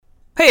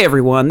Hey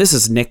everyone, this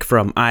is Nick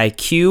from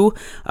IQ.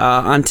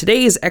 On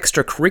today's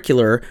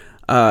extracurricular,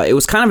 it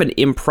was kind of an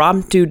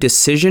impromptu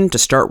decision to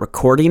start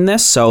recording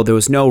this, so there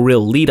was no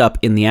real lead up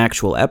in the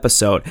actual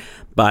episode.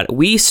 But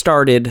we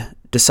started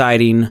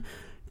deciding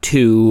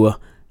to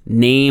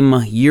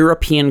name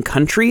European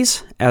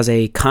countries as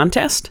a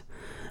contest.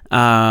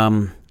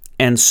 And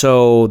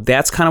so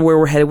that's kind of where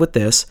we're headed with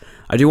this.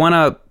 I do want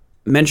to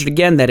mention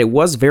again that it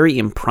was very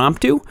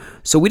impromptu,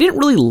 so we didn't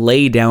really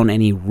lay down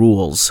any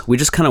rules. We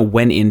just kind of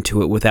went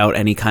into it without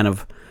any kind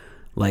of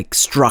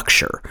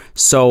structure.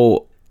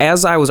 So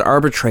as I was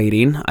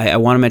arbitrating, I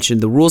want to mention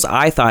the rules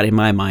I thought in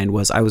my mind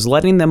was I was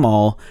letting them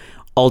all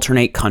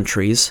alternate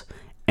countries,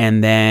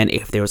 and then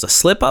if there was a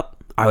slip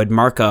up, I would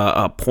mark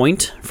a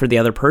point for the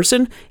other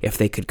person if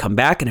they could come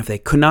back, and if they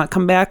could not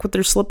come back with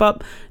their slip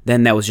up,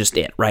 then that was just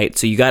it, right?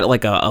 So you got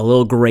like a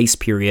little grace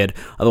period.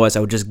 Otherwise, I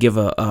would just give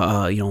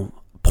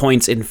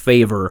points in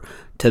favor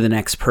to the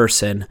next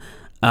person,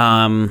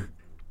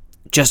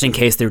 just in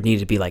case there needed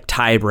to be like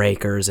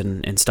tiebreakers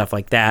and stuff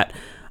like that.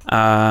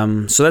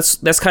 So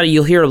that's kind of,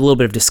 you'll hear a little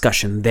bit of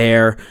discussion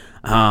there.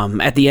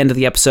 At the end of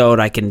the episode,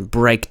 I can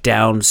break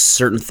down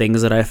certain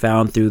things that I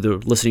found through the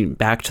listening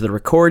back to the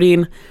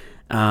recording.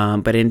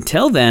 But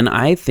until then,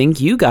 I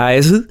think you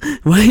guys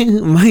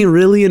might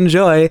really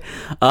enjoy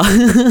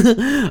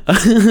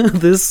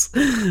this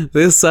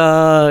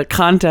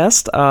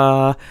contest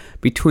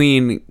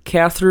between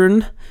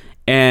Catherine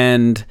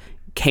and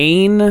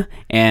Kane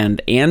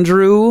and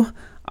Andrew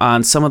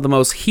on some of the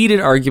most heated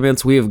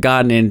arguments we have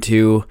gotten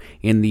into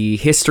in the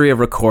history of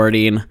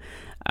recording.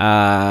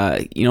 So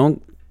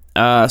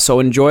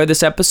enjoy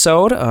this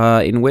episode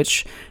in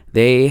which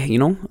they,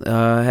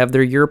 have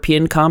their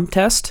European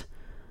contest.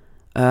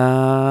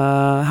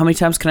 How many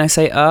times can I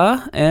say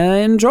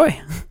enjoy?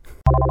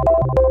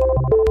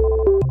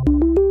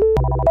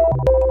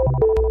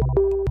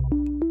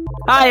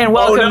 Hi, and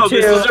welcome to...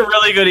 This is a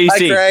really good EC.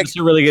 Hi, Greg. This is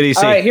a really good EC.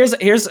 All right, here's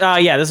this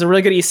is a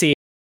really good EC.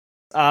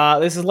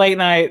 This is late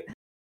night.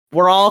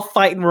 We're all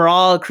fighting. We're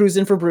all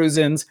cruising for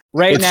bruisins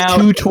right it's now.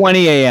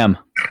 2:20 a.m.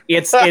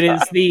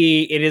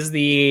 It is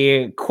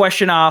the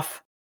question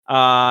off.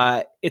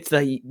 It's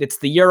the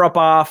Europe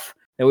off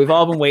that we've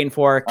all been waiting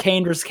for.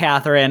 Kane versus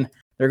Catherine.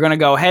 They're going to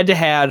go head to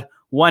head,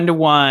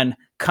 1-1,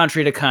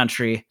 country to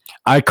country.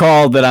 I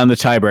called that I'm the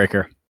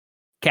tiebreaker.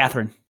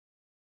 Catherine.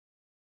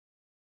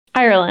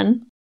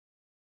 Ireland.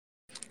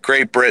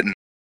 Great Britain.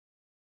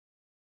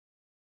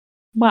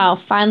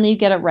 Wow, finally you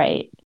get it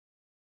right.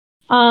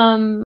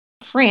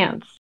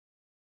 France.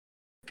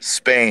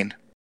 Spain.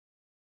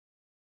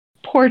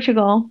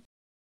 Portugal.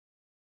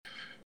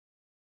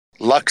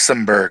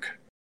 Luxembourg.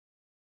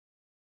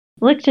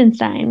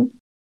 Liechtenstein.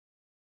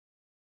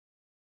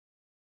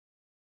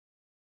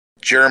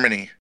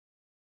 Germany.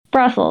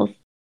 Brussels.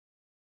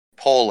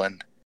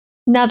 Poland.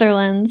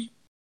 Netherlands.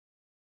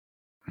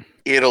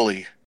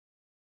 Italy.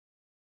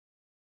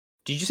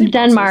 Did you say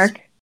Denmark.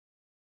 Brussels?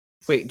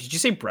 Wait, did you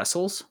say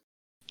Brussels?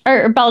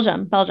 Or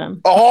Belgium.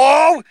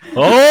 Oh!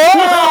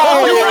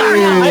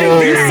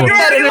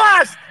 You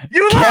lost!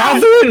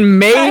 Catherine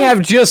may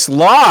have just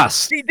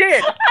lost. She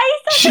did!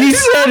 She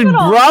said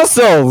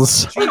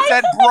Brussels. She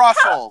said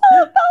Brussels.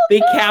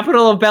 The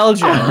capital of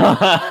Belgium.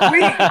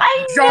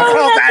 I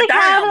know that's the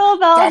capital of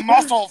The Belgium.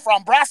 muscle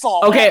from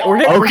Brussels. Okay, we're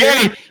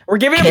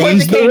giving a point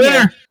Kane's to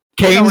the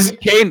Kane winner.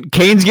 here.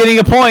 Kane's getting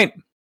a point.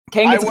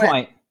 Kane gets I a win.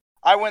 point.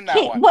 I win that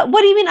Hey, one.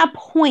 what do you mean a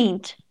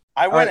point?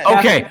 I win it.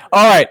 Okay.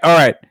 All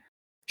right.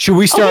 Should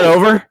we start Okay.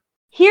 over?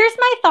 Here's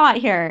my thought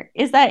here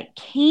is that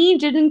Kane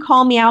didn't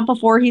call me out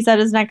before he said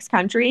his next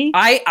country.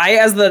 I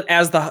as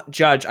the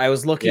judge, I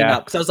was looking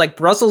up because I was like,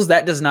 Brussels.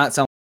 That does not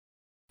sound.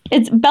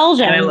 It's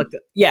Belgium. And I looked.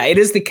 Yeah, it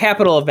is the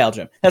capital of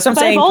Belgium. That's what I'm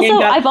But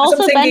saying. I've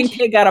also been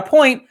Kane got a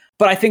point,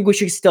 but I think we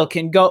should still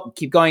keep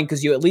going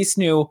because you at least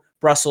knew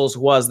Brussels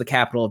was the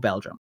capital of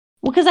Belgium.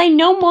 Well, because I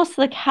know most of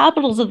the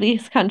capitals of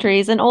these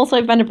countries, and also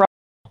I've been to Brussels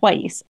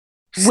twice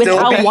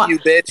Still beat you,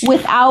 bitch.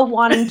 without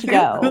wanting to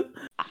go.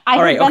 I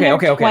All right, have been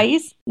okay. there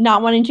twice,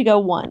 not wanting to go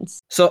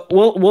once. So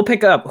we'll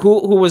pick up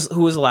who was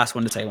the last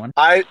one to say one.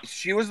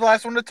 She was the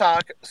last one to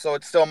talk, so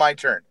it's still my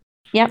turn.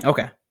 Yep.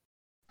 Okay.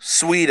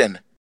 Sweden.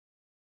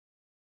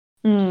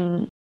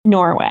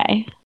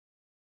 Norway.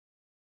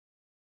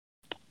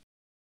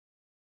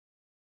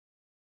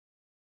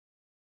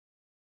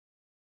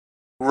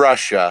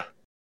 Russia.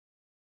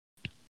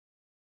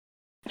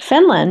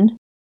 Finland.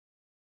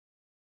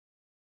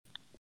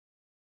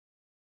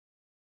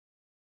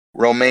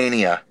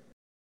 Romania.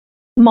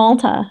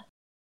 Malta.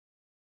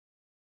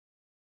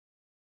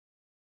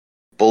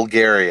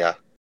 Bulgaria.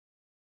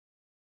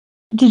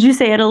 Did you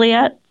say Italy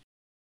yet?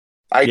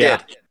 I Yeah.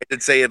 did. I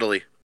did say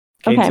Italy.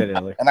 Kane Okay. said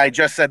Italy. And I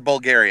just said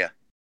Bulgaria.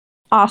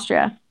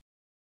 Austria.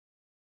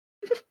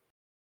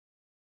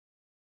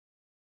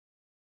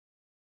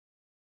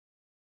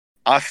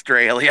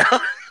 Australia.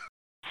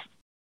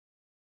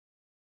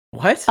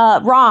 What?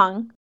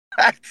 Wrong.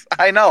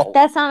 I know.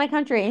 That's not a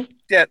country.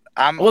 Shit.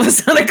 Well,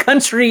 it's not a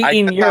country I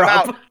in guess I'm Europe.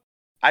 out.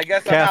 I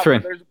guess I'm out.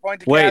 Catherine, There's a point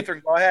to wait.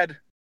 Catherine. Go ahead.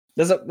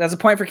 That's a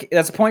point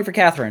for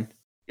Catherine.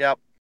 Yep.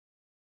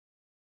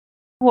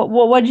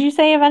 What did you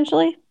say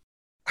eventually?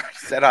 I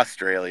said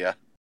Australia.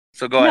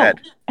 So go No.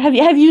 ahead.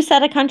 Have you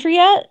said a country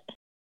yet?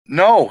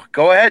 No,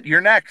 go ahead.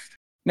 You're next.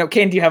 No,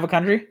 Kane, do you have a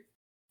country?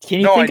 Can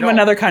you No, think I of don't.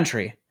 another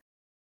country?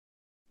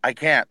 I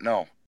can't.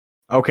 No.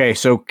 Okay,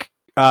 so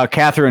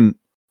Catherine,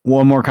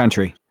 one more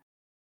country.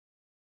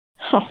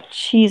 Oh,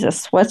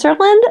 Jesus.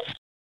 Switzerland?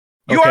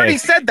 You Okay. already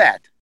said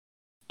that.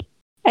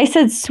 I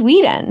said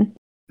Sweden.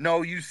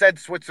 No, you said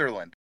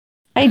Switzerland.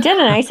 I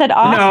didn't. I said No,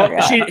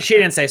 Austria. she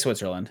didn't say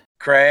Switzerland.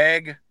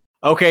 Craig.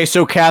 Okay,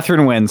 so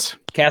Catherine wins.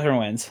 Catherine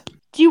wins.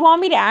 Do you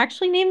want me to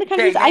actually name the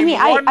countries? Okay, I mean,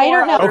 name I one don't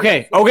more know. other-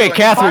 Okay, Switzerland.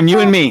 Catherine, you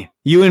Fuck and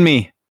off.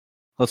 me.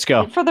 Let's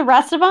go. For the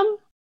rest of them?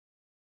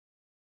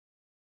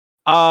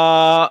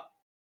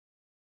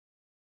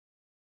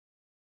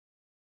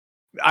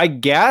 I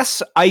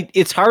guess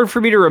it's hard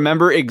for me to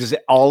remember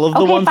all of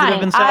the Okay, ones that have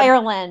been fine. said.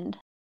 Ireland.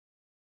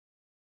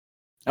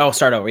 Oh,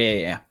 start over.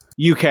 Yeah.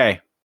 UK,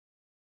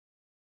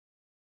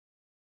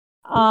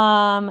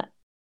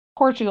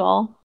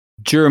 Portugal.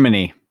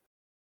 Germany,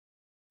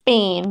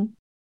 Spain.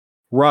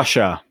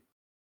 Russia,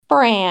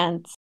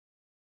 France.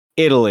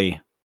 Italy,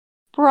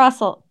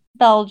 Brussels.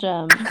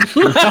 Belgium. Again.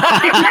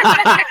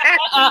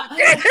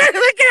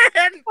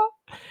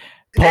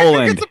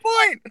 Poland, Gets a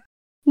point.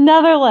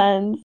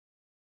 Netherlands.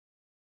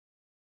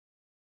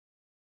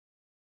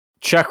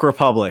 Czech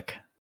Republic.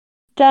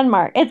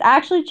 Denmark. It's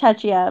actually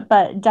Czechia,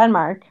 but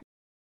Denmark.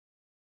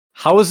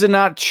 How is it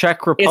not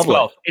Czech Republic? It's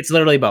both. It's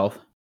literally both.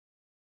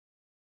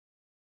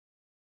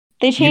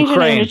 They changed the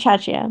name to Ukraine.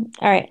 Czechia.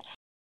 All right.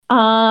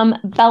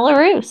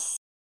 Belarus.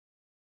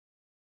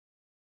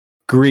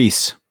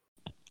 Greece,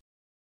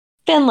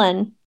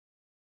 Finland.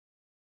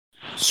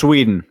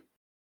 Sweden,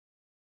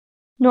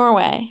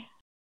 Norway.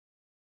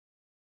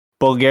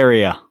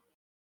 Bulgaria,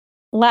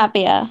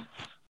 Latvia.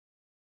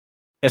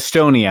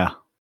 Estonia,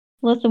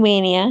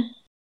 Lithuania.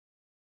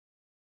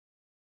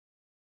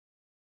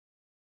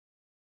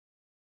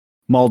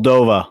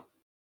 Moldova,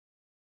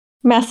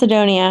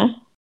 Macedonia.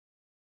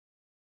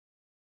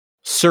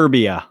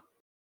 Serbia,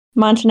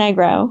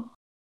 Montenegro.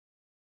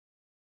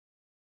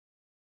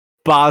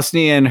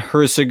 Bosnia and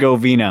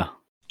Herzegovina,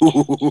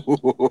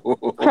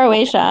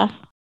 Croatia.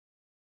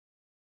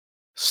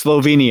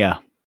 Slovenia,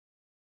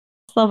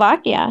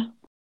 Slovakia.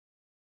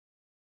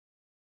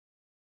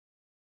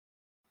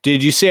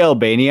 Did you say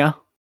Albania?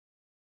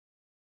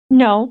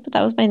 No, but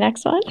that was my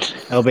next one.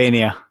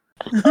 Albania.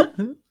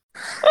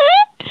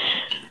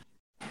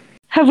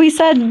 Have we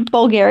said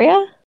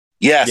Bulgaria?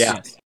 Yes.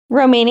 Yeah.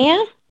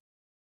 Romania?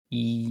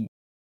 Ye-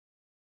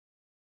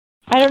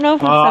 I don't know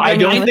if we've said I Romania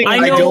don't with think I I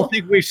know- don't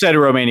think we've said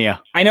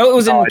Romania. I know it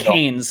was in No, I don't.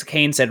 Kane's.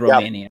 Kane said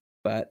Romania,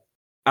 but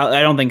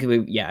I don't think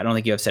I don't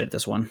think you have said it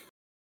this one.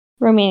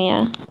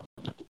 Romania.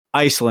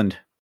 Iceland,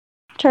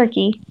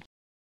 Turkey.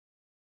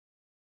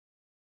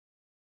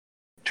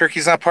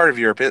 Turkey's not part of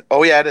Europe.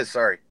 Oh, yeah, it is.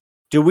 Sorry.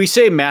 did we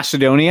say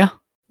Macedonia?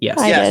 Yes.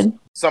 I Yes. did.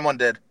 Someone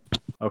did.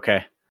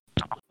 Okay.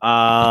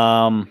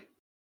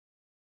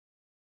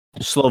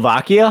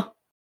 Slovakia,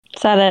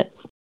 Said it.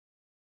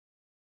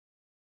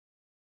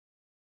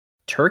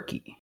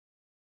 Turkey.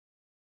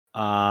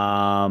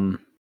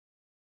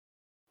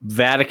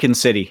 Vatican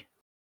City,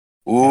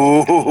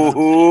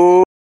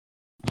 Ooh.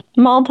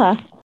 Malta.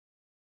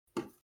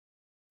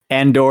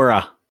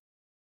 Andorra,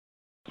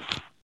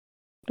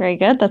 Very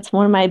good. That's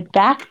one of my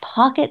back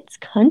pockets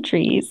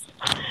countries.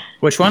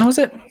 Which one was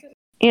it?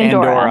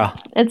 Andorra.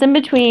 It's in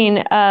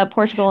between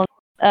Portugal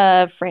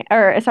and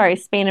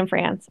Spain and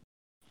France.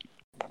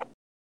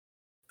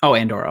 Oh,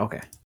 Andorra.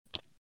 Okay.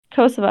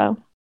 Kosovo.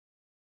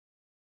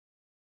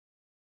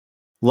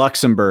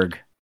 Luxembourg,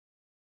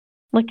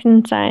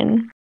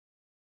 Liechtenstein.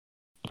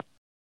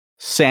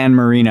 San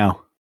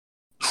Marino,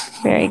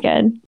 Very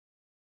good.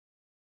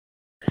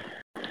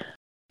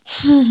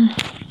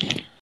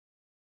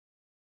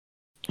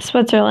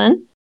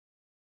 Switzerland.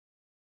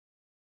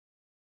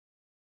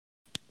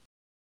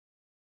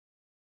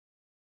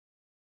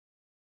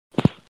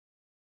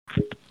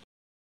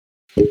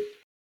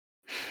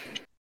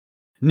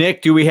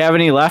 Nick, do we have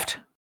any left?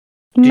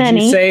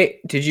 Many.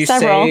 Did you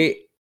Several.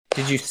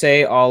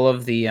 say all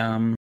of the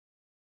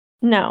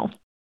No.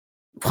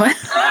 what?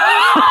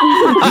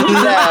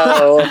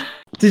 No.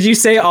 Did you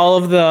say all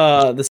of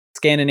the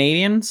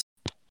Scandinavians?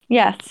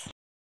 Yes.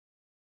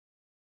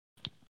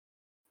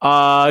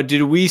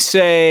 Did we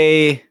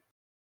say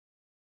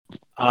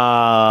what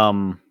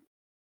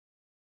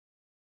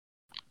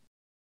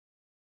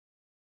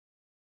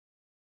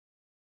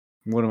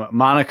am I,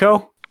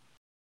 Monaco?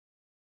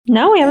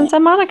 No, we haven't said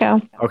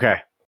Monaco. Okay.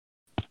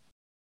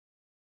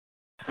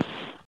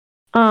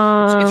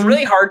 It's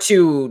really hard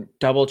to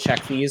double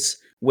check these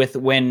with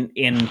when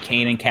in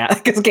Kane and Kat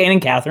because Kane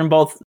and Catherine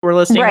both were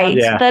listening. right.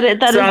 Yeah. That is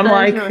So I'm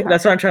like, really hard.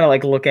 that's what I'm trying to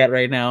like look at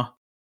right now.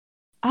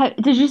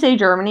 Did you say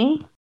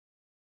Germany?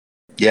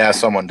 Yeah,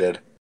 someone did.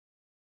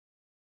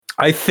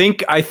 I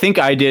think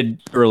I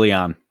did early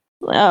on.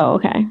 Oh,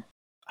 okay.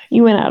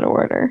 You went out of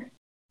order.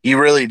 He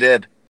really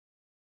did.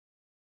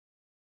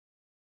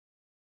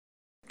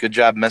 Good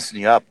job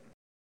messing you up.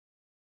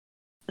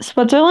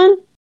 Switzerland?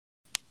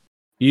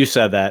 You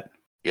said that.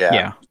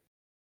 Yeah.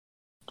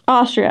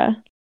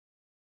 Austria.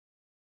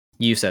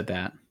 You said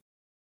that.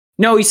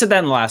 No, you said that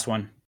in the last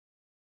one.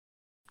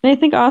 I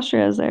think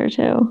Austria is there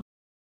too.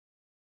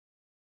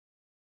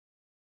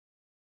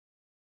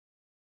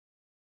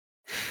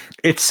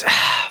 It's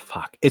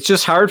fuck. It's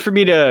just hard for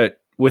me to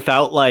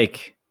without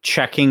like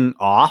checking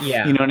off.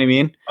 Yeah. You know what I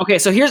mean? Okay,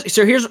 so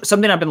here's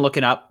something I've been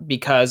looking up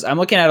because I'm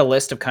looking at a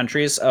list of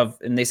countries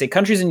and they say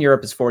countries in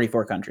Europe is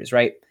 44 countries,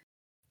 right?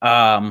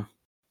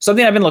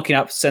 Something I've been looking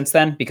up since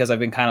then because I've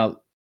been kind of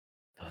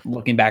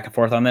looking back and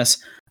forth on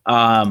this.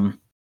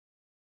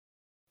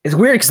 It's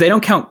weird because they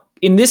don't count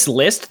in this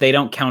list. They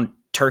don't count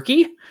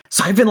Turkey,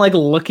 so I've been like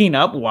looking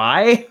up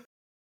why.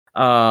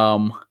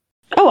 Oh,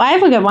 I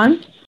have a good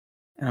one.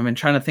 And I've been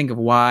trying to think of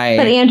why.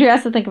 But Andrew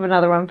has to think of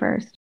another one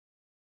first.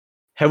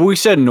 Have we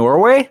said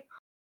Norway?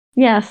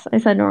 Yes, I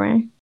said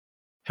Norway.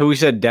 Have we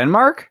said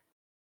Denmark?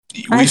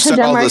 I We said said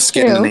all the Denmark, too.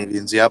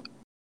 Scandinavians. Yep.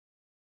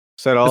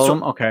 Said all of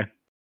them? Okay.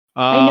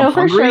 I know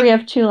for Hungary? sure we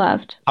have 2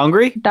 left.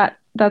 Hungary?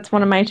 That's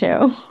one of my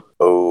 2.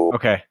 Oh.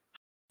 Okay.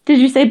 Did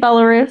you say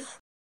Belarus?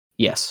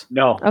 Yes.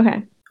 No.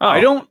 Okay. Oh,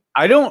 I don't.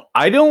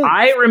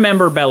 I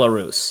remember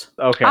Belarus.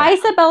 Okay. I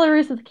said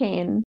Belarus with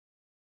Kane.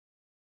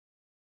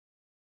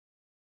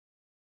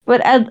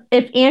 But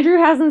if Andrew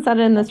hasn't said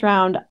it in this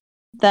round,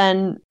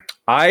 then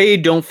I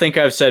don't think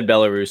I've said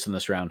Belarus in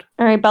this round.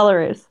 all right,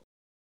 Belarus.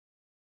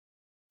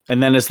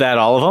 And then is that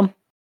all of them?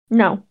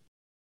 No.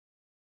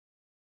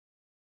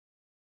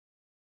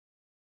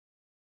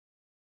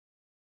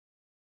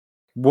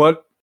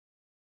 What?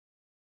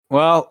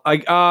 Well,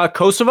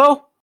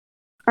 Kosovo?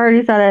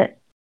 Already said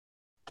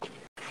it.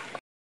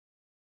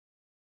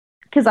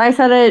 Because I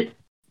said it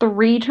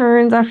 3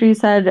 turns after you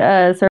said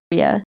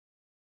Serbia.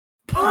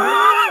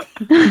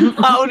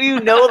 How do you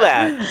know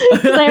that?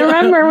 Because I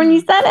remember when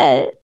you said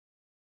it.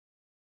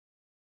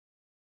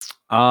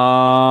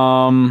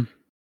 I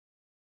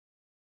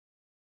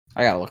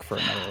gotta look for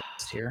another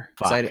list here.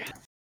 Fuck.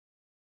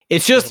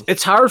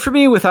 It's hard for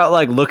me without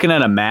like looking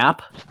at a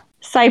map.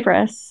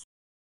 Cyprus.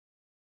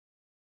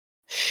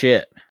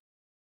 Shit.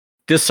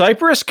 Does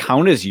Cyprus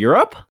count as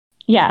Europe?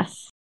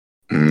 Yes.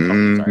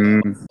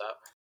 Mhm.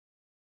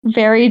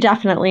 Very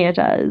definitely it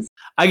does.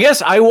 I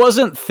guess I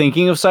wasn't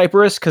thinking of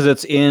Cyprus because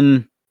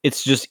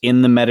it's just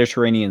in the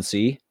Mediterranean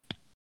Sea.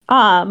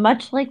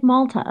 Much like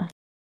Malta.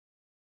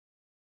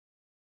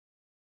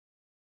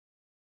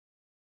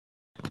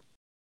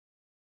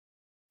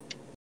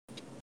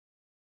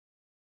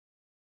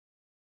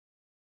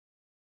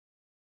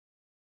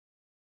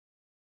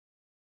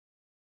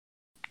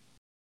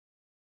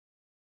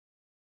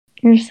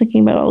 You're just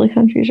thinking about all the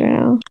countries right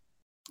now.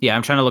 Yeah,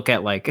 I'm trying to look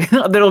at like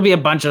there'll be a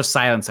bunch of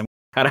silence I'm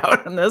cut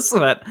out on this,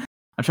 but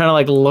I'm trying to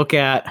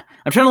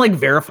like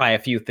verify a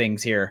few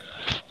things here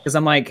because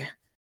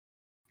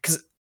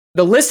because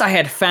the list I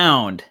had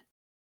found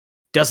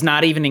does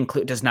not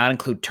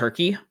include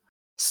Turkey.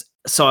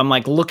 So I'm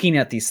like looking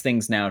at these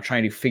things now,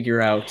 trying to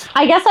figure out.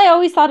 I guess I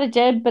always thought it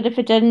did, but if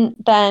it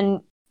didn't,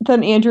 then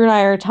Andrew and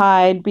I are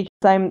tied because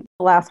I'm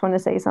the last one to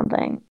say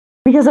something.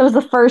 Because I was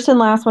the first and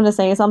last one to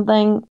say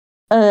something,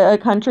 a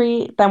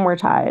country, then we're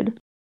tied.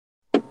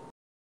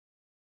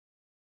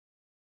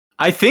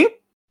 I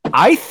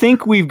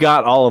think we've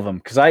got all of them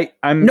because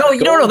I'm No.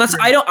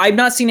 I've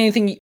not seen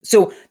anything.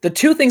 So the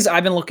 2 things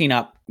I've been looking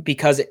up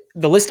because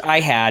the list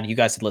I had, you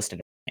guys had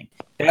listed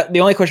everything. The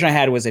only question I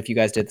had was if you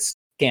guys did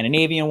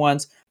Scandinavian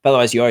ones. But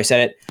otherwise, you already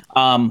said it.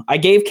 I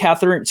gave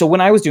Catherine. So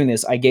when I was doing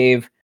this, I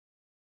gave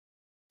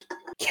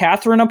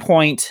Catherine a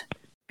point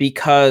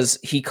because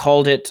he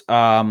called it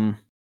the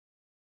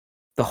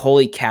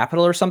Holy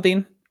Capital or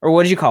something. Or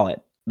what did you call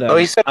it?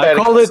 He said I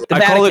call it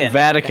Vatican.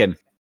 Vatican.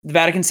 The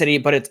Vatican City,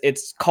 but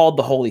it's called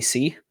the Holy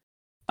See.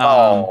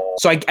 Oh.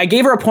 So I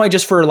gave her a point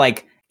just for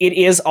like it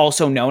is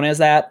also known as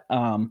that.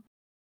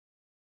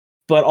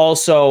 But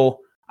also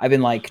I've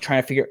been like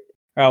trying to figure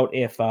out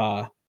if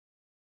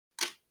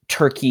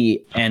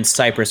Turkey and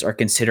Cyprus are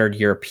considered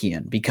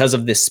European because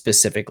of this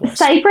specific list.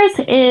 Cyprus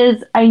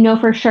is, I know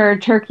for sure.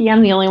 Turkey,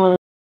 I'm the only one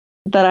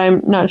that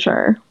I'm not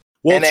sure.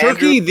 Well, And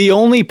Turkey, Andrew- the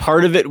only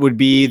part of it would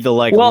be the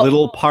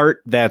little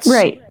part that's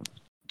Right.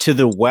 to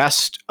the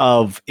west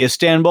of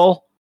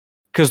Istanbul,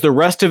 because the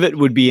rest of it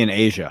would be in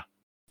Asia.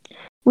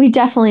 We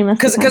definitely missed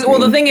Because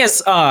the thing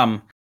is,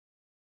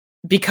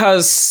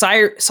 because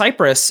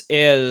Cyprus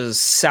is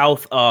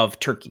south of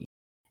Turkey,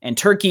 and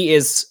Turkey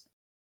is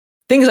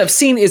things I've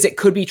seen is it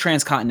could be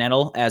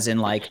transcontinental, as in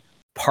like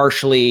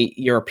partially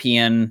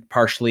European,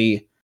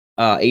 partially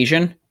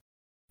Asian.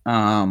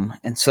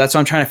 And so that's what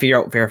I'm trying to figure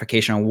out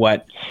verification on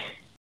what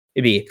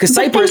it'd be. Because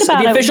Cyprus,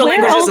 the official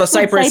languages of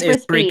Cyprus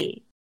is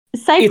Greek.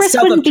 Cyprus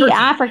south of wouldn't be Turkey.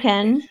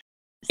 African.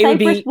 It would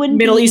Cyprus be wouldn't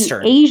Middle be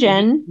Eastern.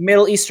 Asian.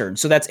 Middle Eastern,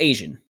 so that's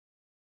Asian.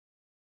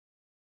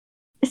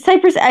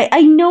 Cyprus,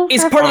 I know for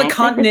It's a part of the fact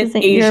continent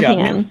Cyprus isn't Asia.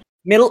 European.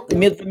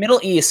 Middle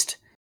East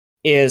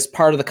is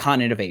part of the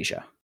continent of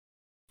Asia.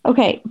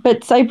 Okay,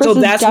 but Cyprus So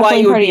is that's why definitely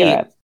it would part of be.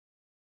 Europe.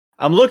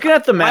 I'm looking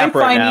at the map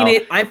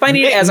I'm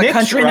finding it as a Nick's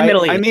country in the right.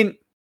 Middle East.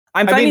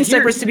 I'm finding here-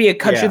 Cyprus to be a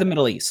country yeah. of the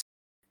Middle East.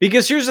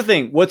 Because here's the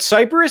thing: what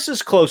Cyprus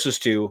is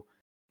closest to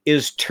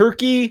is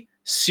Turkey,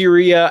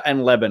 Syria,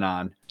 and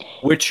Lebanon,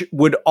 which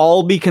would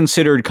all be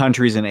considered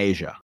countries in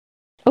Asia.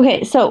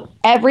 Okay, so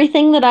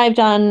everything that I've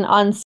done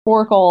on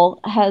Sporkle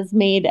has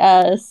made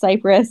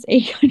Cyprus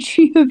a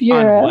country of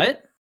Europe. On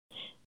what?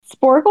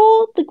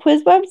 Sporkle, the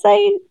quiz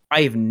website?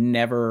 I've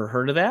never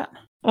heard of that.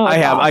 Oh, I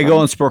have. I go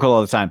on Sporkle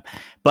all the time,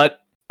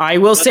 but I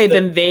will say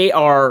then they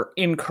are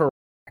incorrect.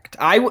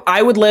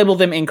 I would label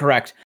them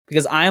incorrect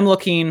because I'm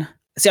looking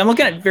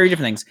at very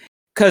different things.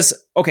 Because,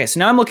 okay, so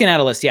now I'm looking at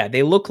a list. Yeah,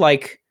 they look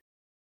like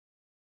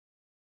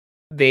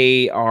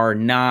they are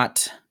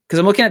not, because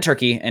I'm looking at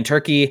Turkey, and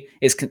Turkey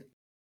is,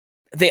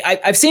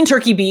 I've seen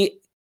Turkey be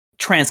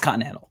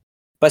transcontinental,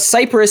 but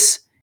Cyprus,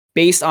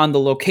 based on the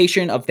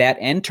location of that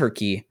and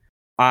Turkey,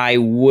 I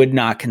would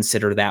not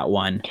consider that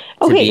one.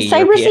 Okay,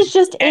 Cyprus European. is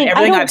just in.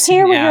 I don't I've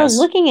care what you're as,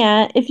 looking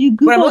at. If you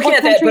Google what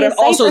country is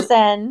Cyprus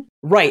in,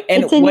 right,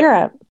 and it's in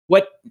Europe.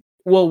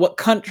 What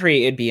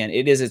country it'd be in?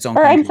 It is its own.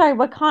 Or country. I'm sorry,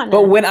 what continent?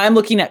 But when I'm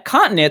looking at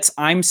continents,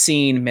 I'm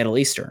seeing Middle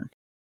Eastern.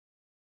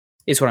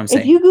 Is what I'm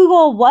saying. If you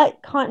Google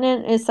what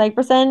continent is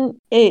Cyprus in,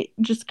 it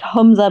just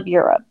comes up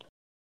Europe.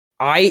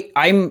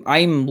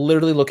 I'm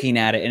literally looking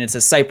at it, and it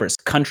says Cyprus,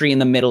 country in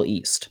the Middle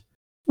East.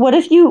 What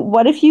if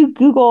you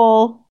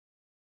Google?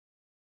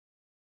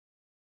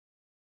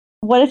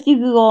 What if you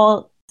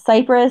Google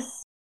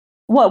Cyprus?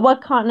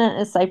 What continent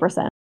is Cyprus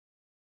in?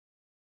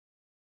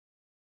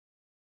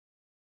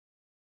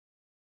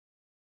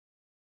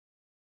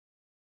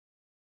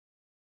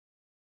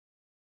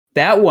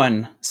 That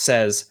one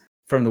says,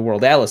 from the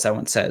World Atlas, that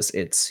one says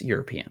it's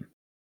European.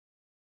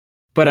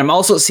 But I'm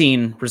also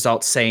seeing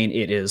results saying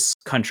it is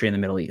country in the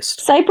Middle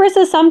East. Cyprus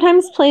is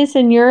sometimes placed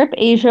in Europe,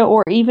 Asia,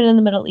 or even in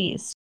the Middle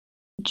East.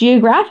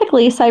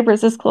 Geographically,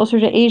 Cyprus is closer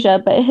to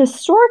Asia, but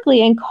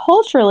historically and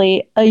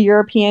culturally a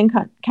European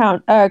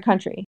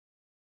country.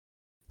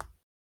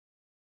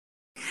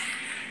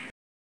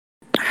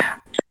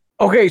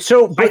 Okay,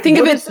 so I think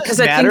of it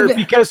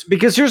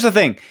because here's the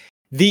thing: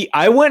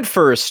 I went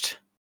first,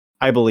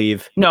 I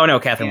believe. No,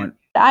 Catherine went.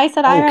 I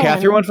said Ireland.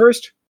 Catherine went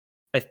first.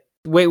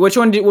 Wait, which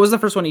one? What was the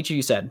first one each of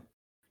you said?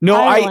 No,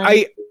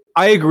 I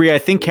agree. I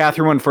think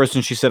Catherine went first,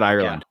 and she said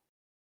Ireland.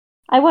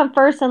 Yeah. I went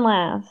first and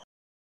last,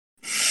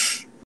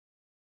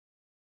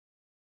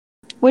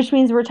 which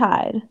means we're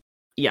tied.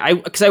 Yeah,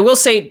 because I will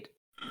say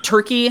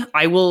Turkey.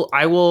 I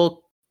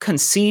will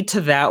concede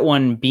to that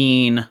one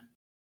being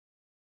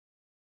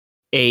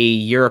a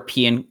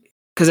European,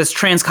 because it's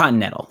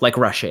transcontinental, like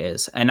Russia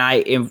is. And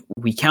if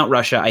we count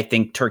Russia, I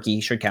think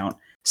Turkey should count.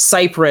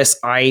 Cyprus,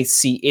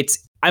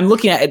 I'm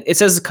looking at it. It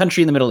says a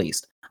country in the Middle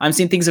East. I'm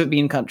seeing things of it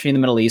being a country in the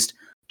Middle East.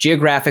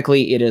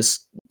 Geographically, it is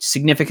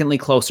significantly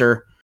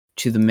closer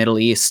to the Middle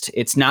East.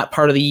 It's not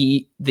part of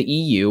the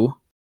EU.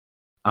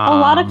 A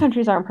lot of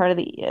countries aren't part of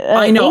the EU.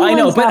 I know.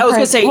 But I was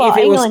going to say, if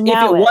it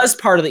was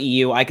part of the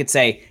EU, I could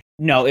say,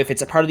 no, if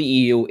it's a part of the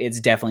EU,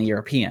 it's definitely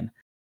European.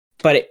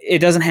 But it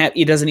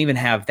doesn't even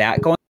have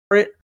that going for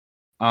it.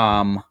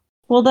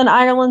 Well, then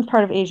Ireland's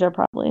part of Asia,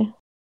 probably.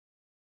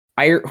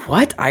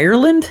 What?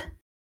 Ireland?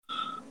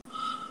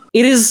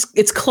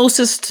 It's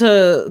closest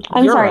to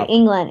I'm Europe. sorry,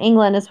 England.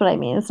 England is what I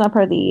mean. It's not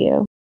part of the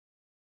EU.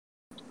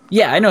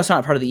 Yeah, I know it's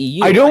not part of the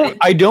EU. I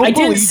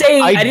didn't say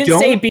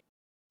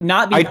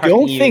not being part of the EU.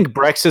 I don't think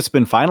Brexit's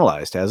been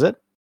finalized, has it?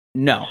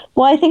 No.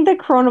 Well, I think the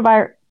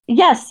coronavirus.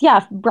 Yes,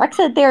 yeah,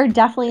 Brexit. They're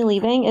definitely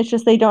leaving. It's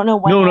just they don't know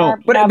when. No.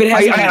 But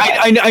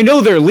I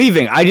know they're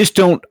leaving. I just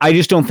don't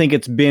think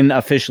it's been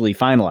officially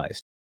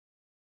finalized.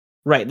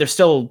 Right. They're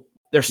still.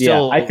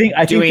 Yeah, I think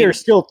they're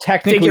still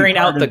technically figuring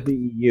out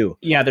the EU.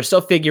 Yeah, they're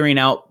still figuring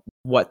out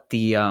what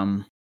the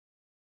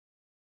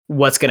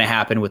what's going to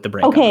happen with the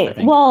breakup. Okay,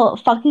 well,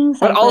 fucking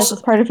Cyprus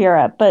is part of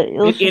Europe, but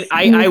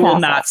I will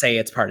not say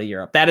it's part of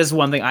Europe. That is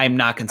one thing I am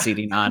not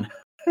conceding on.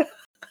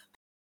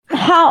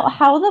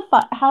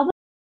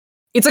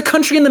 It's a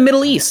country in the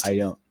Middle East. I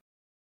don't.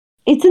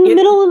 It's in the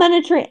middle of the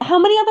Mediterranean. How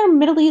many other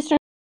Middle Eastern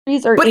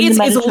countries are in the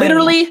Mediterranean? It's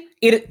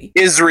literally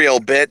Israel,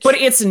 bitch. But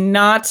it's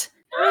not.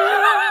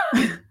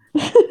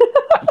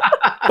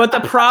 But the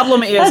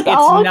problem is it's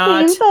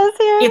not.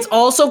 It's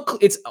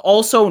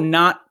also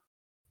not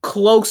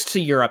close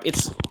to Europe.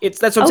 It's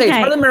that's what I'm saying. It's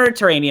part of the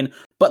Mediterranean,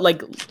 but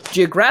like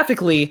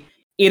geographically,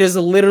 it is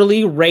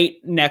literally right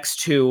next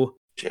to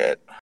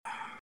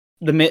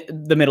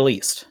the Middle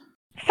East.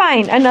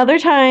 Fine. Another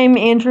time,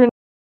 Andrew and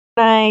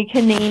I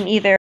can name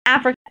either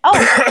Africa.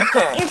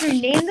 Oh, Andrew,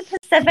 name the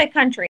Pacific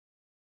country.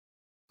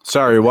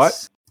 Sorry,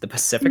 what? The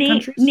Pacific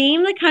countries?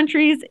 Name the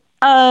countries.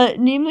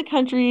 Name the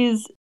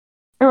countries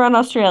around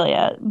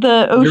Australia.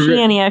 The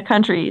Oceania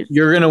countries.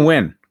 You're gonna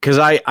win because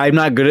I'm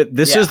not good at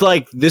this.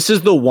 This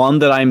is the one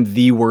that I'm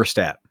the worst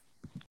at.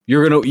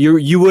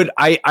 You would.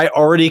 I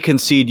already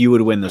concede you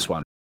would win this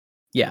one.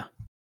 Yeah.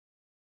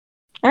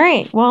 All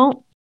right.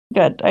 Well,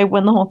 good. I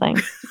win the whole thing.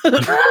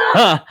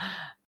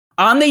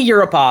 On the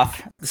Europe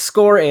off, the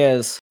score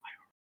is.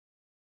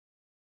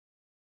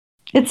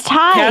 It's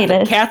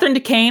tied. Catherine to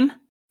Kane.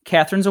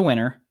 Catherine's a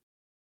winner.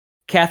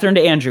 Catherine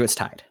to Andrew, it's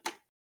tied.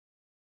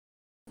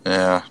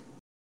 Yeah.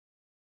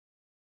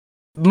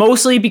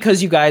 Mostly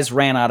because you guys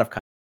ran out of.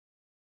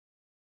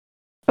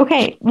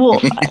 Okay,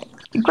 well,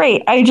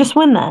 great. I just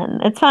win then.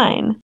 It's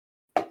fine.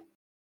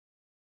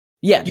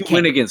 Yeah, You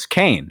win against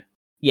Kane.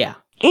 Yeah.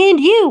 And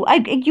you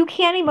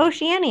can't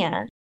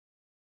Oceania.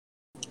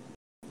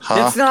 Huh?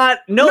 That's not.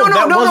 No,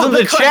 that wasn't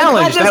the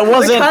challenge. That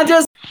wasn't. The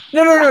contest.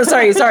 No.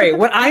 Sorry.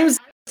 What I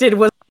did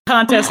was the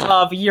contest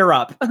of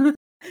Europe,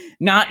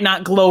 not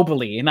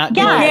globally, not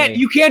Yeah. globally.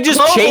 You can't just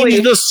Globally.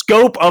 change the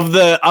scope of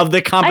the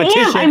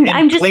competition I'm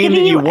and just claim that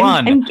giving you you.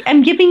 won.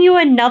 I'm giving you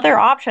another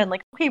option.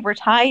 Like, okay, we're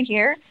tied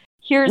here.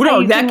 Here's how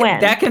you can win.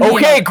 That can be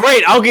Okay,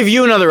 great. I'll give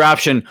you another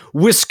option.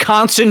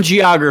 Wisconsin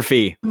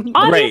geography.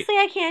 Obviously,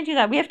 I can't do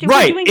that. We have to.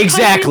 Right, We're doing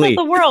exactly. countries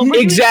of the world. We're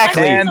doing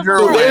Exactly. countries of the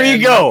Andrew, world. There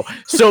you go.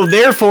 So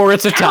therefore,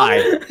 it's a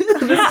tie.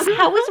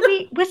 How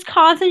is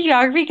Wisconsin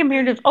geography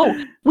compared to?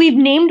 Oh, we've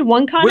named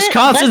one continent.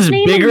 Wisconsin's Let's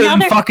name bigger another,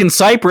 than fucking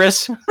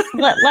Cyprus.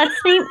 Let's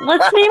name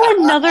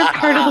another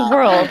part of the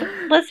world.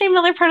 Let's name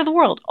another part of the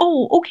world.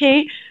 Oh,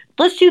 okay.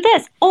 Let's do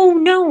this. Oh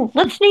no.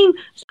 Let's name.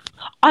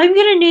 I'm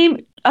gonna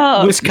name.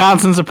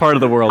 Wisconsin's a part of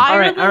the world. All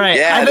right.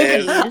 Yeah, it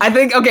is. I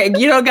think. Okay,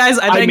 you know, guys.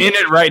 I'm in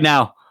it right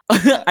now.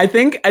 I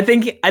think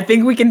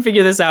we can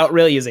figure this out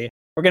real easy.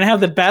 We're gonna have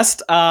the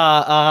best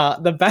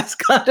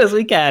contest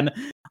we can.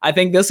 I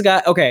think this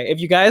guy. Okay, if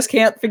you guys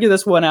can't figure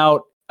this one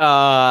out,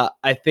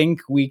 I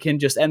think we can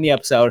just end the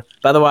episode.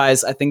 But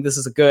otherwise, I think this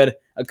is a good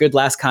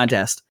last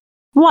contest.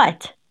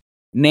 What?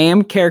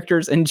 Name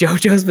characters in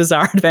JoJo's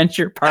Bizarre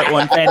Adventure Part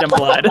 1 Phantom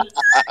Blood.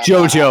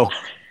 JoJo.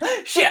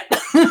 Shit.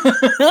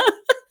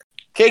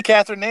 Okay,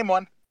 Catherine, name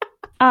one.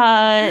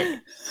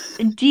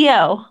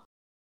 Dio.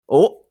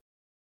 Oh.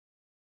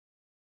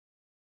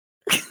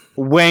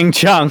 Wang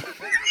Chung.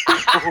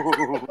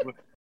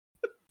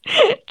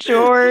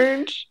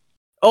 George.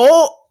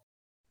 Oh.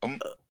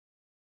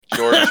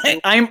 George.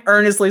 I'm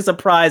earnestly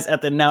surprised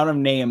at the amount of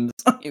names.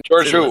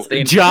 George who?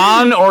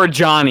 John or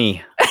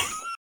Johnny?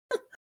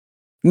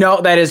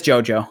 No, that is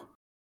JoJo.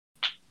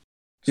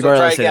 You've So already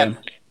try said again.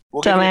 him.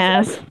 We'll give you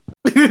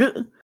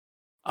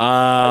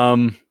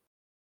Dumbass.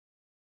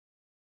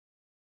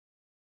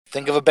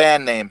 Think of a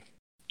band name.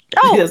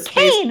 Oh, Yes,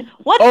 please. Kane.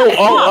 What the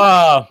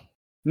fuck?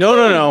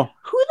 No.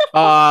 Who the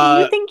fuck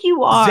do you think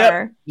you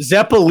are?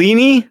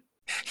 Zeppelini?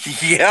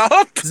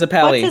 Yep.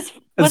 Zappelli.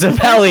 What's his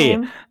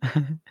Zappelli. last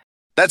name?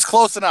 That's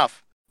close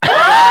enough. Who Come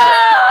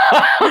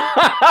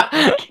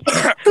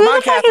on, the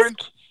fuck Catherine.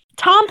 is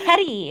Tom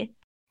Petty?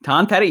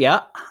 Tom Petty,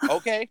 yeah.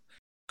 Okay.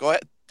 Go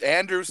ahead.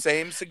 Andrew,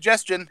 same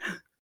suggestion.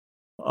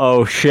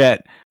 Oh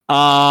shit.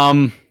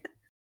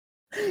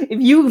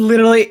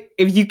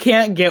 If you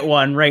can't get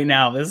one right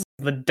now, this is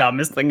the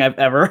dumbest thing I've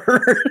ever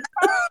heard.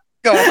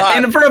 Go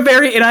on. And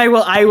I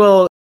will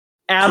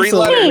absolutely.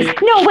 letters. Hey,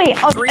 no, wait.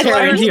 Three Okay,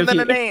 letters okay, and then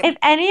a okay. name. If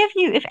any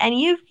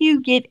of you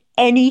get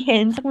any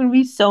hints, I'm gonna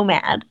be so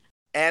mad.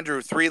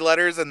 Andrew, 3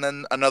 letters and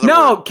then another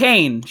No, word.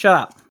 Kane, shut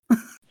up.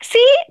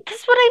 See, this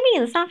is what I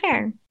mean. It's not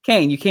fair.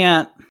 Kane, you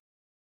can't.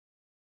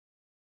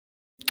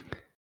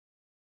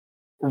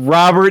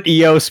 Robert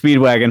E.O.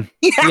 Speedwagon.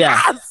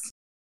 Yeah.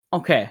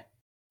 Okay.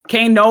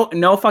 Kane,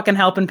 no fucking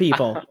helping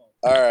people.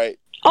 All right.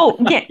 Oh,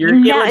 yeah. You're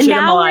now we're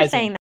illegitimizing.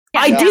 saying that.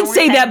 I Yeah, now did we're say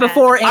saying that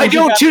before. I Andrew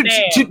don't. got the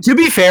name. To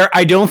be fair,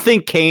 I don't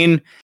think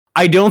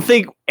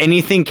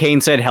anything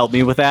Kane said helped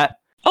me with that.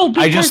 Oh,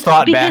 because, I just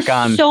thought because back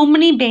on- so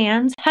many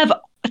bands have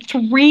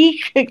three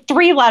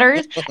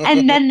letters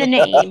and then the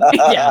name.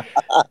 Yeah.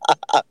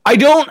 I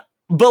don't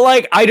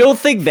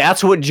think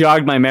that's what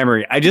jogged my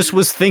memory. I just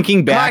was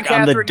thinking back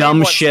on the Catherine, dumb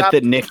name one. shit Stop.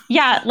 that Nick.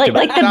 Yeah, like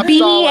the Stop BEA,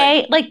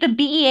 stalling. like the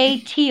BEA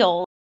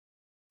teal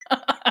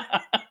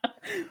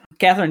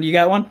Catherine, you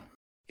got one?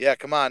 Yeah,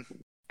 come on.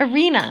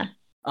 arena.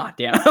 Oh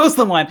damn, that was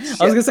the one. I was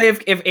gonna say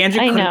if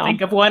Andrew I couldn't know.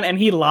 think of one and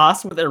he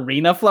lost with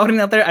Arena floating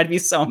out there, I'd be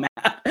so mad.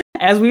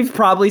 As we've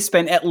probably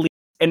spent at least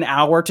an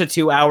hour to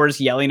 2 hours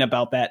yelling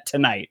about that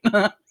tonight.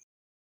 That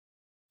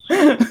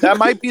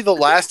might be the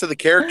last of the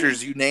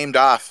characters you named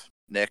off,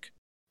 Nick.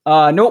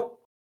 Nope.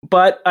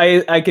 But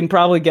I can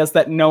probably guess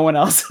that no one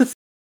else is.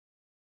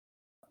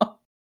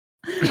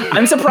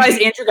 I'm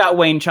surprised Andrew got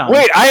Wayne Chung.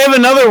 Wait, I have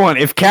another one.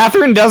 If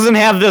Catherine doesn't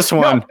have this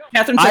one, No,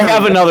 Catherine I said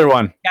have Arena. another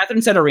one.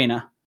 Catherine said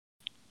Arena.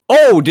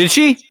 Oh, did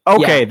she?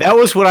 Okay, Yeah. that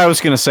was what I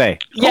was gonna say.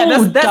 Yeah,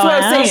 Oh, that's what I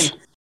was dumbass. saying.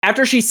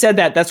 After she said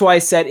that, that's why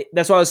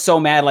I was so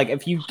mad. Like,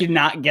 if you did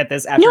not get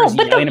this after No, us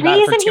but the yelling about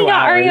it for reason 2 he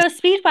got hours. REO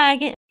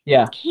Speedwagon.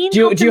 Yeah. Keen Do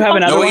you- helped do you him have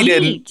another fucking one? No,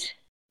 he cheat.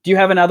 Do you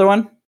have another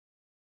one?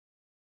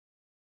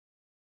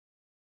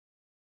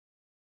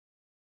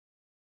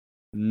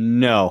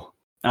 No.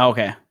 Oh,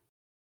 okay.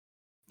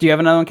 Do you have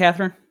another one,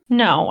 Catherine?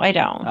 No, I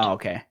don't. Oh,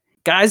 okay.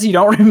 Guys, you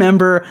don't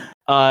remember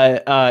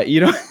you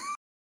don't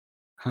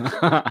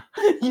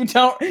you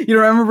don't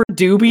remember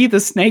Doobie, the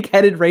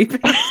snake-headed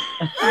rapist?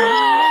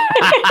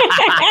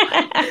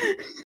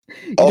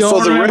 You Also,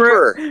 don't the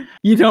remember- Ripper.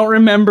 You don't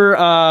remember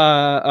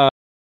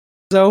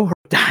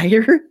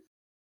Dyer?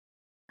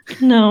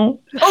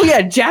 No. Oh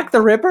yeah, Jack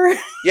the Ripper.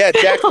 Yeah,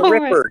 Jack the All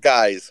right. Ripper,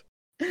 guys.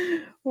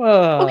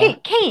 Whoa.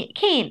 Okay,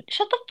 Kane,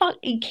 shut the fuck.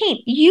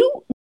 Kane,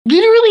 you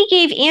literally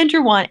gave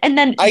Andrew one, and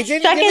then I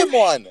didn't give him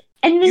one.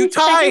 And then You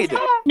tied.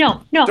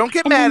 No. Don't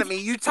get And mad then- at me.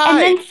 You And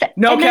tied. then,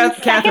 No, and then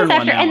Catherine seconds won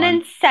after, that and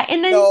then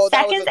one. No,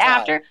 that was seconds a tie.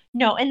 after,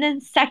 and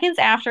then seconds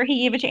after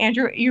he gave it to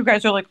Andrew, you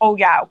guys are like, "Oh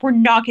yeah, we're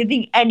not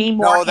giving any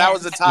more." No, that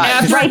was a hints."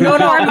 tie. Right no.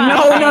 before mine.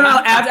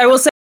 I will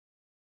say.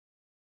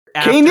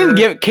 Kane didn't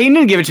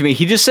give it to me.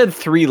 He just said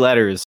 3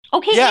 letters.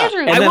 Okay, Yeah, Andrew.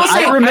 And I then will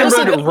say- I remembered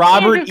Andrew,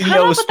 Robert come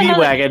E.O. up with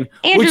another- Speedwagon,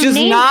 Andrew, which is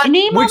name- not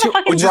name all which the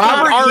fucking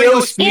Robert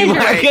things. E.O. Andrew,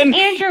 Speedwagon.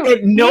 Andrew,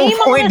 At no name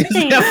all point the does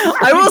things.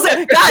 I will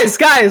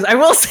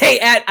say,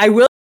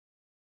 guys.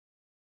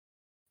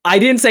 I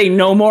didn't say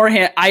no more.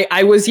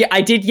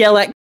 I did yell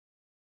at.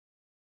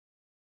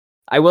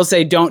 I will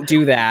say, don't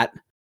do that.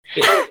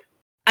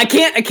 I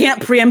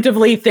can't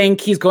preemptively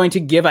think he's going to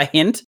give a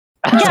hint.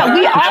 Yeah,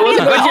 we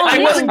I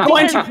wasn't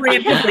going to because-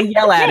 preemptively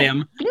yell at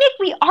him. Nick,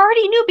 we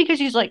already knew because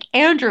he's like,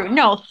 Andrew,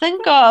 no,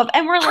 think of,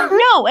 and we're like,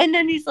 no, and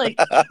then he's like,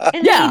 and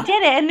Yeah. then he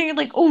did it, and they're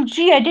like, oh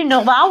gee, I didn't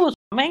know that was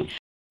coming.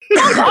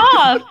 Fuck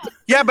off.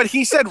 Yeah, but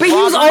he said. But he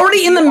was Robert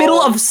already in the E.O.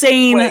 middle of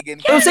saying.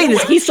 Speedwagon. I was saying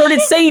this. He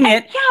started saying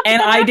it, Yeah, but and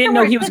then I didn't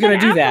know he afterwards- was but going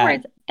to then do that.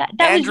 afterwards, That was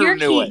Andrew your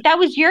knew key. it. That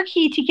was your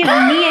key to give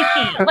me a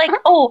key. Like,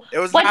 oh, It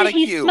was what not did a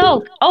he cue.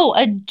 smoke? Oh,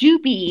 a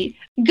doobie.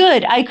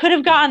 Good. I could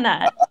have gotten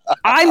that.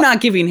 I'm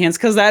not giving hints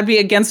because that'd be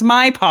against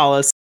my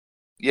policy.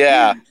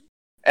 Yeah.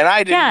 And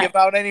I didn't Yeah. give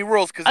out any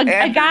rules because A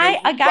guy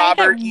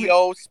Robert that-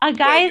 E.O. A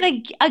guy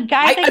Speedwagon.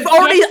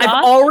 that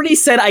I've already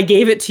said I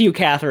gave it to you,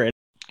 Catherine.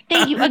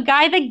 Thank you. A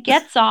guy that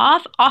gets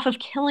off of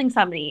killing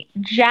somebody.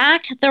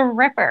 Jack the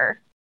Ripper.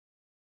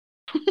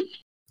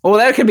 Well,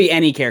 that could be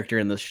any character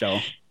in this show.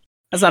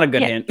 That's not a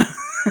good Yeah. hint.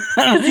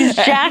 Because he's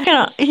jacking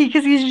off.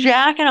 Because he's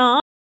jacking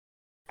off.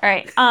 All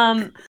right.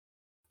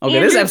 Okay,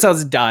 this Andrew-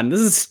 episode's done. This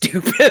is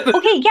stupid.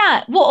 Okay.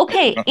 Yeah. Well.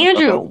 Okay.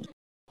 Andrew,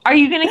 are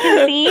you gonna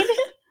concede?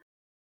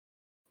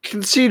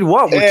 Concede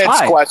what? We're It's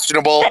tied.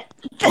 questionable.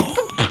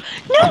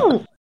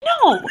 No.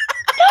 No.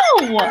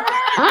 No.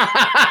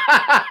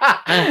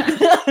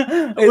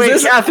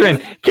 Wait,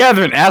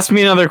 Catherine, ask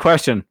me another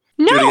question.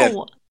 it again.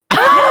 No.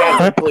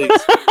 Catherine, please.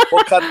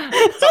 We'll cut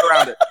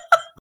around it.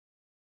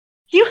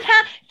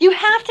 You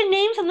have to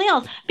name something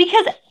else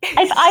because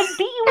if I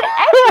beat you at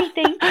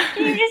everything,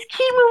 you just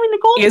keep moving the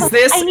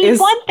goalposts. I need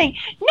one thing.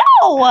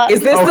 No.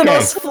 Is this the Okay.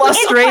 most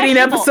frustrating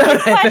It's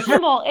episode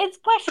questionable. I've It's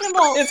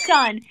questionable. It's questionable. It's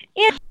done.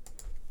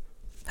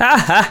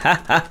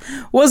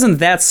 Wasn't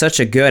that such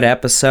a good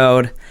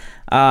episode?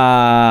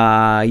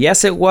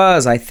 Yes, it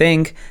was, I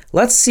think.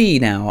 Let's see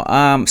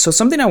now. So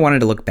something I wanted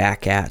to look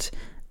back at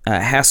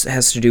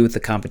has to do with the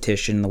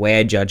competition, the way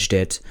I judged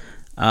it.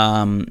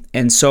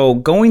 And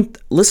so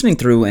listening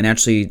through and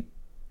actually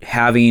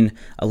having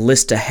a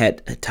list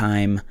ahead of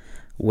time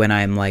when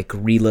I'm like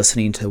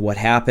re-listening to what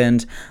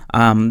happened,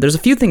 there's a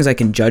few things I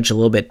can judge a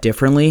little bit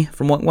differently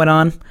from what went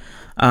on.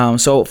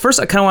 So first,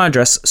 I kind of want to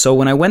address. So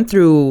when I went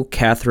through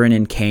Catherine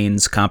and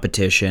Kane's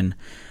competition,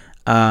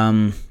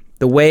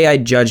 the way I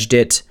judged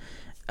it,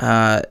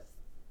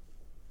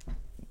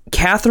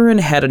 Catherine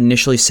had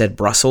initially said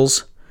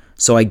Brussels,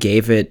 so I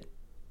gave it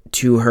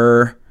to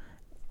her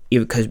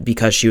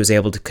because she was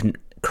able to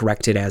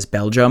correct it as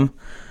Belgium.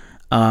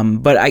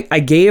 But I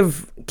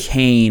gave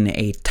Kane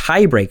a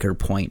tiebreaker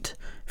point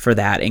for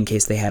that in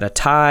case they had a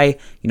tie.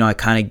 You know, I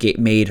kind of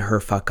made her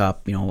fuck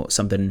up. You know,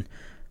 something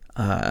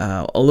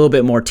a little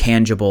bit more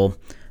tangible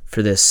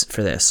for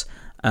this.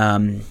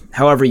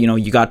 However, you know,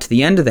 you got to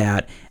the end of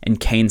that, and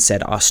Kane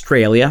said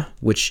Australia,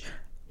 which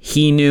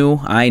he knew,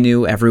 I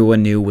knew,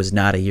 everyone knew was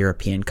not a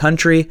European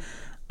country.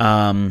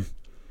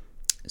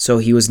 So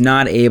he was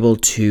not able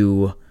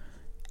to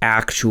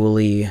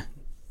actually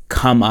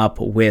come up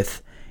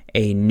with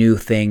a new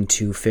thing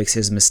to fix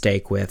his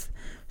mistake with.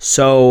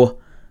 So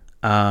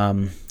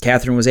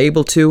Catherine was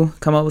able to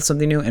come up with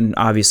something new, and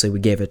obviously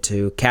we gave it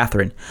to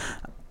Catherine.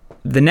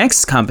 The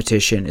next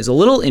competition is a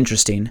little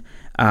interesting.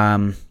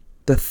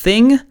 The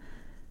thing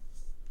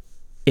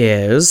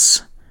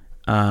is,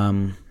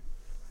 I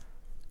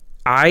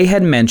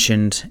had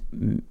mentioned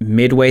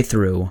midway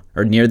through,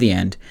 or near the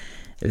end,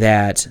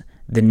 that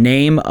the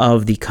name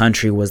of the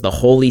country was the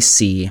Holy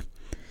See.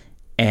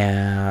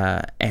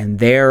 And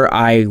there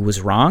I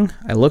was wrong.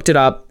 I looked it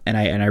up, and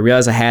I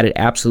realized I had it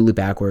absolutely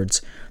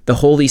backwards. The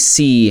Holy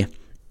See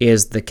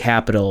is the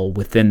capital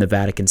within the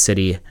Vatican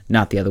City,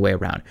 not the other way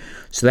around.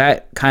 So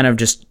that kind of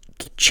just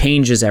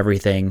changes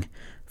everything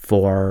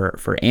for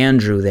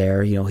Andrew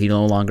there. You know, he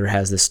no longer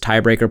has this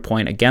tiebreaker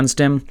point against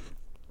him.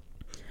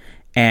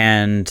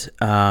 And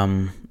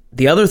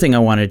the other thing I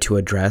wanted to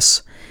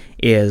address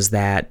is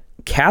that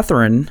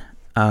Catherine,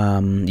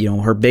 you know,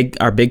 our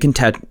big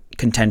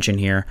contention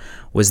here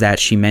was that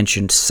she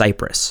mentioned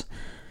Cyprus.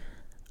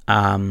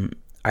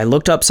 I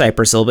looked up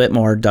Cyprus a little bit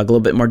more, dug a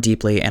little bit more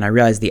deeply, and I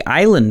realized the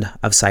island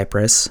of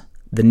Cyprus,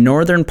 the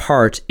northern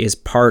part, is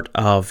part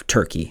of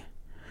Turkey.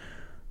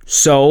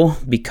 So,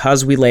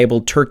 because we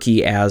labeled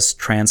Turkey as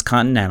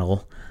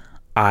transcontinental,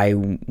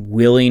 I'm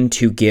willing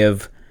to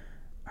give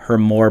her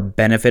more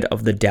benefit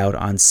of the doubt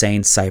on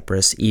saying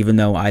Cyprus, even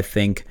though I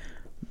think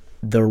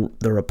the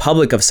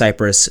Republic of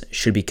Cyprus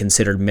should be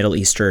considered Middle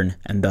Eastern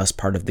and thus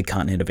part of the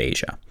continent of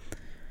Asia.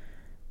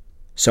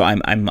 So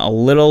I'm a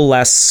little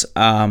less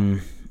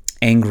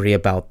angry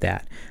about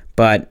that.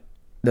 But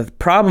the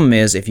problem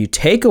is, if you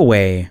take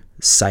away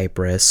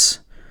Cypress,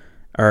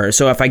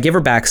 so if I give her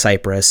back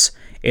Cypress,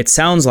 it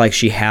sounds like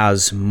she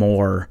has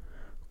more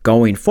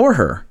going for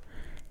her.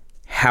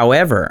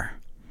 However,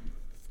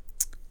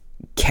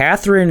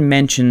 Catherine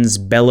mentions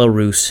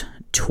Belarus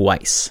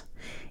twice.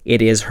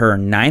 It is her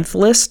 9th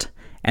list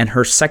and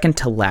her second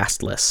to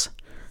last list.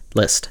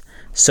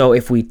 So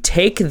if we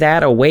take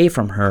that away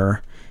from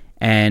her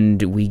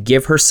and we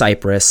give her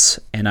Cyprus,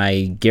 and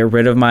I get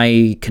rid of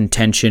my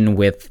contention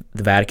with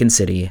the Vatican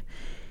City,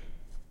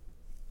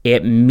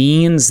 it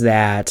means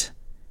that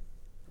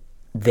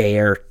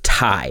they're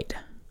tied.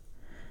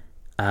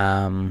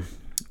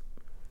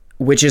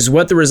 Which is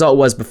what the result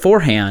was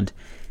beforehand.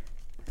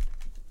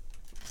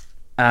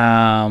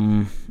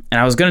 And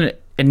I was going to,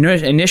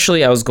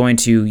 initially I was going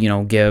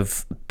to,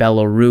 give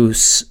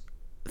Belarus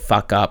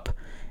fuck up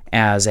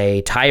as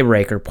a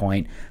tiebreaker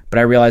point, but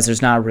I realized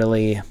there's not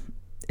really,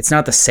 it's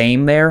not the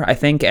same there, I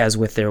think, as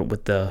with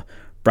the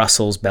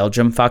Brussels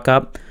Belgium fuck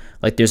up.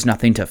 Like, there's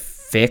nothing to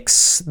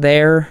fix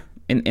there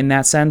in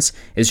that sense.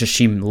 It's just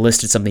she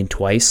listed something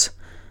twice.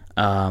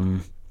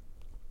 But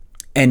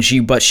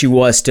she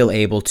was still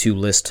able to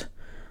list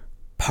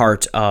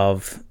part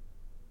of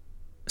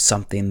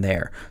something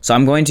there. So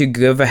I'm going to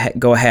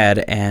go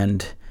ahead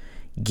and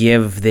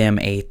give them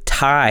a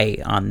tie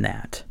on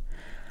that.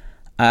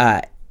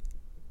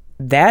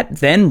 That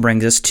then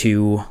brings us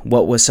to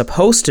what was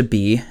supposed to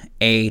be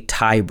a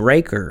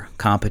tiebreaker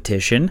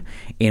competition,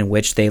 in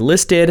which they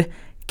listed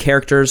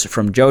characters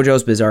from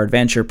JoJo's Bizarre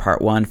Adventure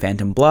Part 1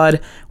 Phantom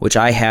Blood, which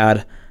I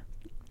had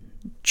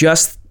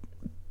just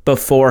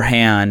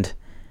beforehand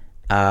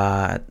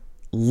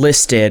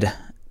listed,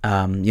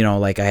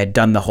 like I had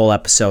done the whole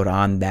episode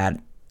on that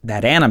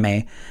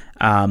anime.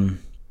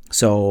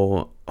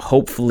 So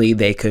hopefully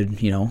they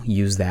could,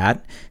 use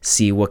that,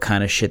 see what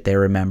kind of shit they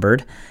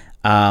remembered.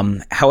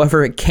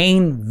 However,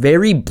 Kane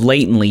very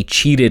blatantly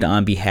cheated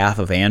on behalf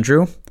of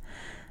Andrew.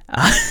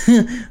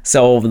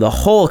 So the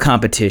whole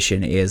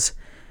competition is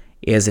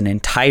an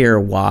entire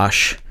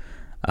wash.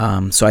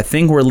 So I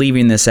think we're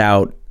leaving this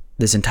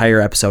entire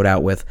episode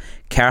out with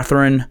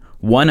Catherine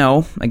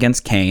 1-0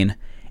 against Kane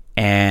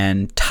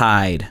and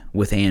tied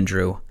with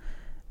Andrew.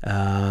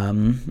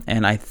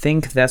 And I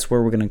think that's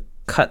where we're going to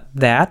cut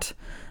that.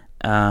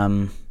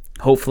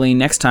 Hopefully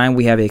next time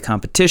we have a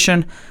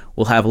competition,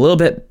 we'll have a little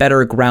bit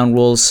better ground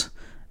rules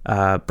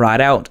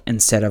brought out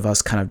instead of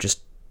us kind of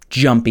just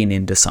jumping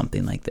into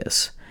something like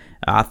this.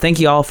 Thank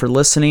you all for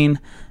listening.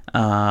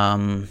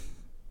 I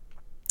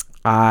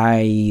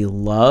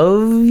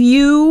love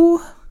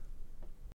you.